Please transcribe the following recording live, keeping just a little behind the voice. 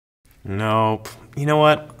Nope. You know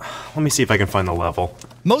what? Let me see if I can find the level.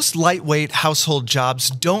 Most lightweight household jobs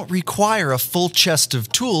don't require a full chest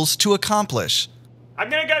of tools to accomplish. I'm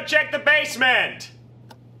gonna go check the basement!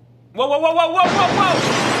 Whoa, whoa, whoa, whoa, whoa, whoa, whoa!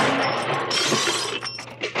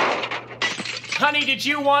 Honey, did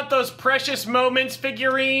you want those Precious Moments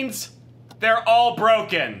figurines? They're all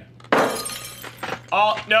broken.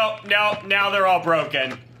 No, now they're all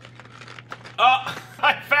broken. Oh,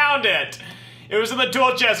 I found it! It was in the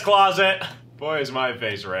tool chest closet. Boy, is my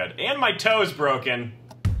face red. And my toe's broken.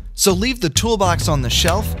 So leave the toolbox on the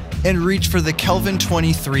shelf and reach for the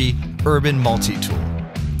Kelvin.23 Urban Multi-tool.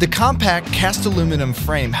 The compact cast aluminum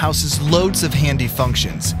frame houses loads of handy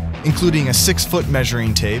functions, including a 6-foot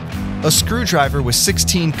measuring tape, a screwdriver with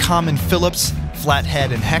 16 common Phillips,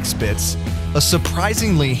 flathead, and hex bits, a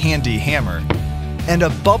surprisingly handy hammer, and a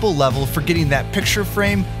bubble level for getting that picture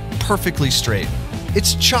frame perfectly straight.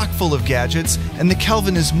 It's chock full of gadgets, and the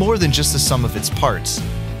Kelvin is more than just the sum of its parts.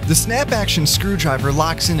 The snap-action screwdriver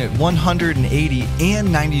locks in at 180 and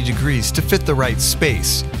 90 degrees to fit the right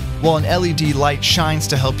space, while an LED light shines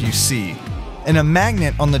to help you see, and a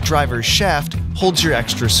magnet on the driver's shaft holds your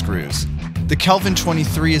extra screws. The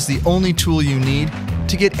Kelvin.23 is the only tool you need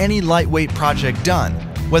to get any lightweight project done,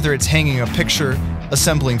 whether it's hanging a picture,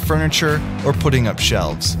 assembling furniture, or putting up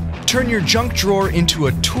shelves. Turn your junk drawer into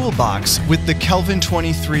a toolbox with the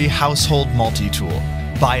Kelvin.23 Household Multi-tool.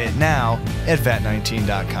 Buy it now at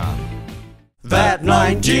vat19.com.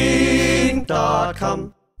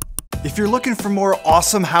 vat19.com. If you're looking for more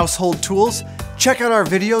awesome household tools, check out our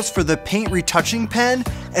videos for the paint retouching pen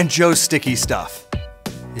and Joe's sticky stuff.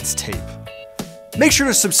 It's tape. Make sure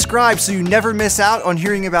to subscribe so you never miss out on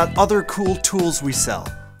hearing about other cool tools we sell.